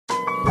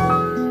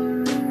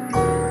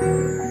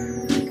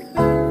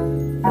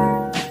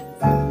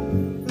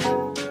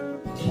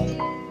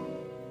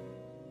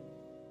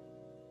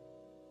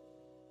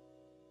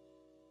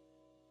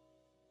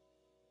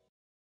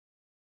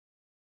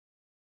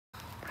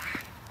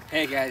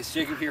Hey guys,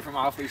 Jacob here from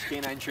Off-Leash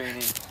Canine Training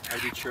of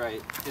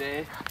Detroit.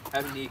 Today I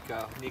have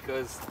Niko.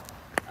 Niko's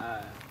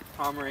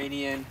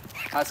Pomeranian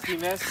Husky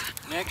mix,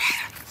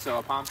 so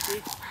a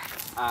Pomsky.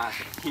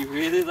 He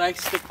really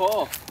likes to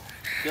pull.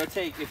 He'll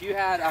take, if you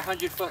had a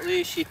 100-foot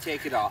leash, he'd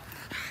take it all.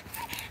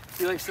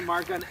 He likes to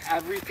mark on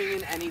everything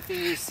and anything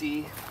you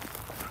see.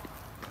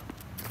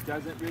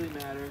 Doesn't really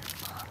matter.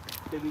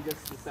 Could be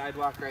just the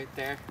sidewalk right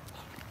there.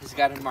 He's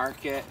got to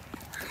mark it.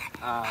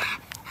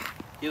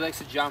 He likes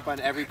to jump on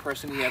every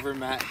person he ever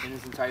met in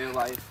his entire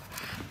life.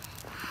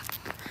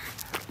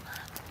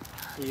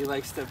 He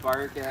likes to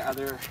bark at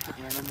other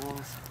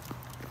animals.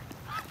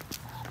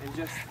 And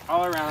just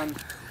all around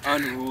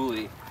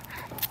unruly.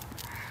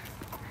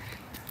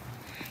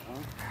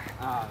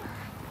 As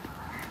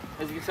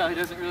you can tell, he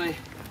doesn't really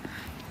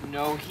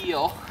know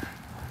heel.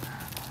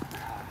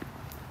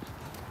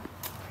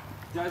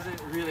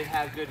 Doesn't really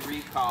have good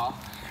recall.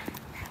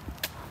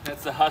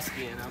 That's the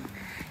Husky in him.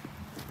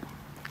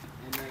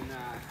 And then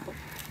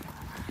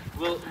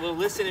we'll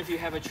listen if you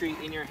have a treat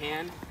in your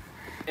hand,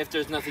 if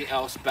there's nothing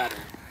else better.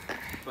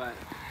 But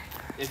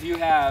if you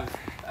have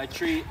a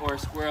treat or a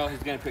squirrel,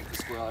 he's gonna pick the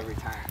squirrel every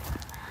time.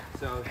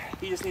 So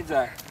he just needs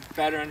a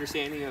better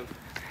understanding of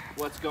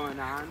what's going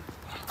on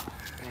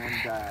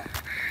and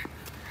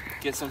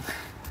get some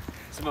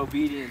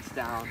obedience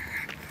down.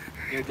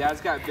 Your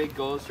dad's got big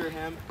goals for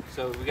him,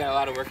 so we got a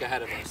lot of work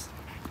ahead of us.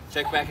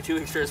 Check back in 2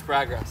 weeks for his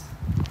progress.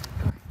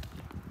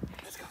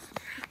 Let's go.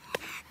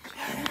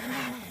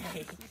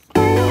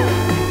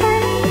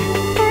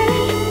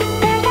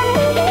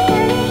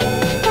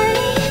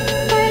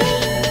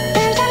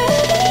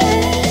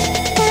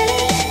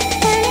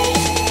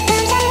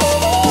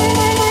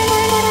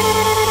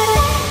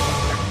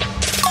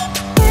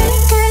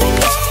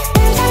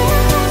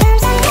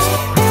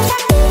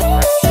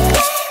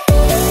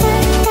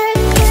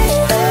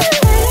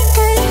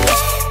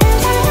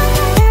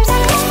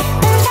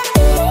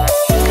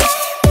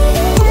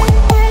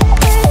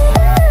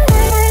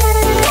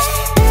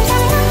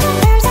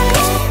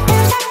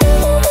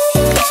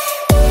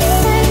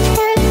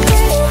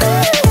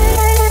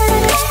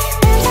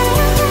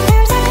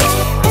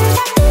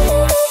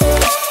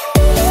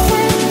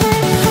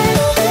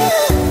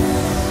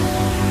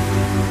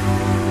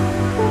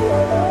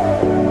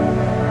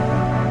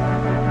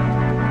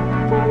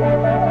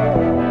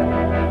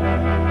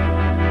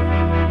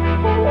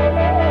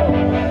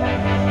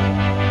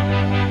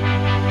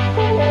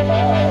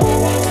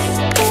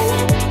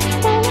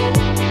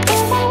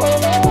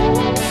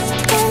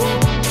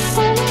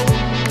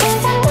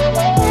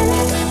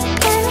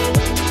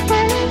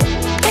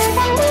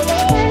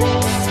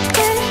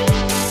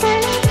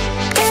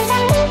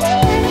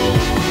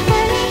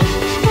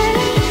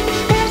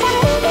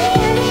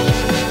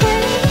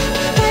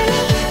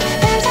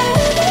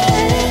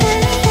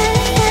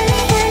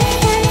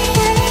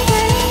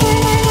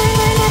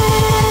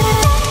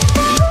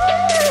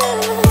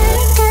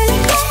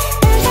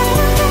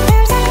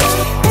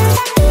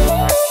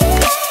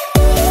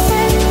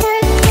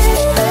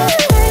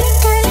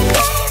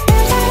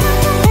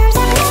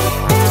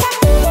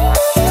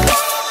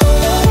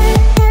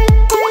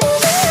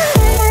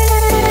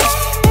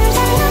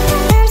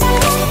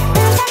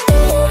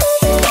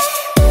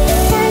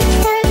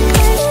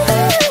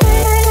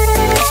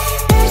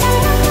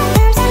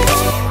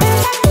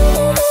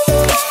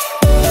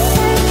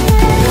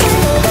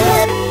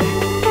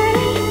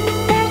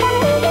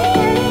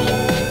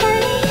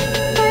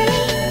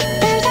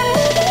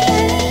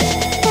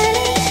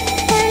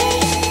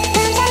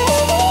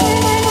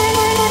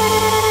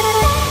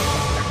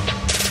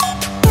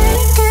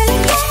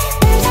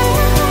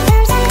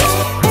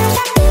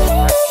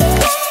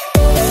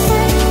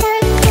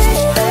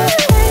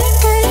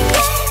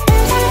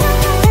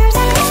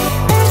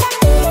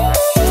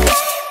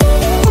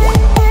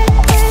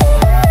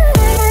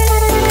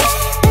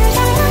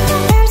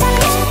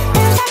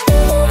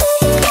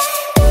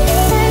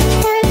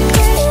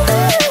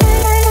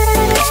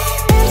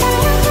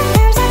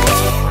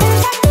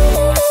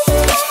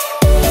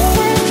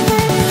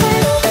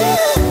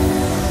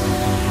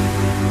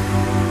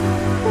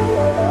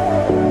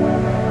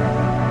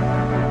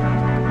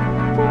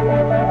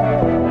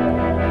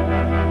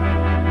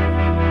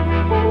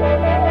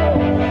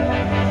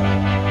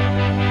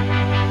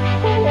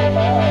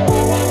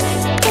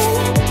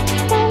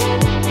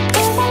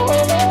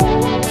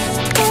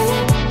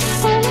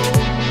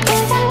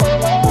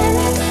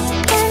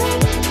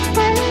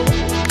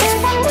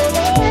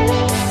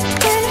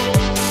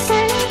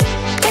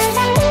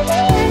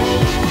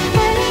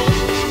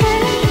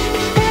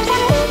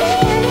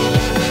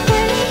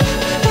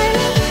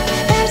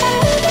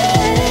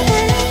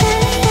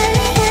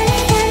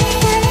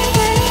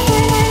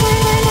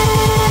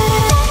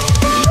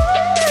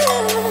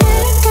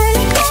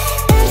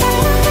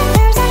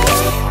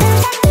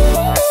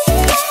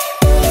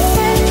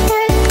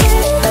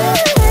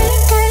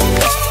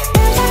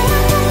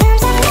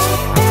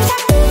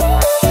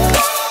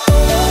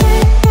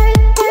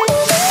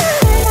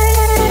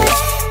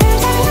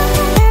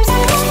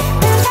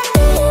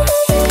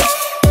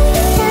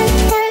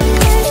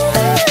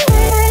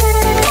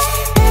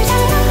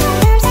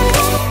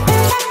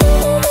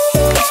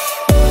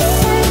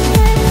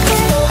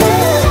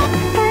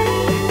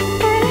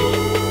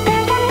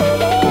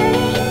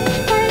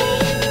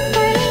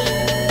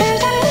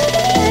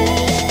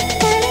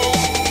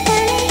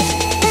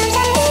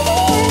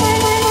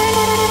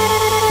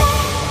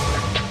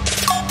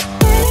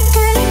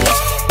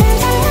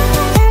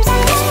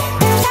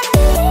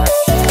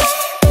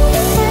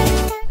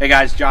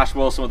 guys, Josh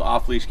Wilson with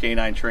Off-Leash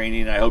Canine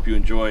Training. I hope you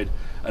enjoyed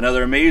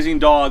another amazing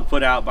dog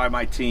put out by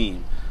my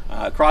team.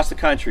 Across the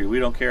country, we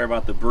don't care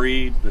about the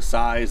breed, the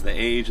size, the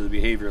age, or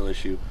the behavioral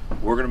issue.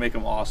 We're going to make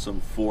them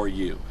awesome for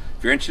you.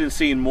 If you're interested in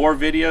seeing more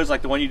videos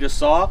like the one you just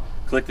saw,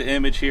 click the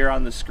image here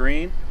on the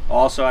screen.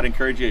 Also, I'd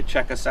encourage you to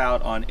check us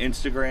out on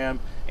Instagram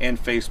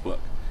and Facebook.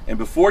 And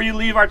before you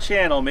leave our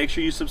channel, make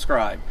sure you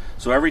subscribe.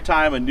 So every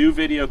time a new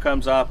video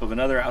comes up of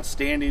another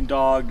outstanding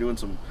dog doing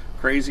some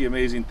crazy,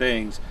 amazing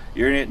things,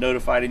 you're going to get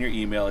notified in your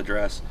email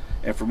address.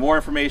 And for more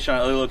information on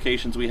other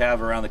locations we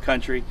have around the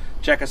country,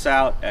 check us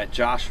out at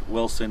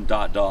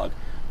joshwilson.dog.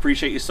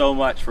 Appreciate you so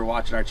much for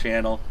watching our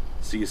channel.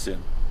 See you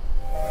soon.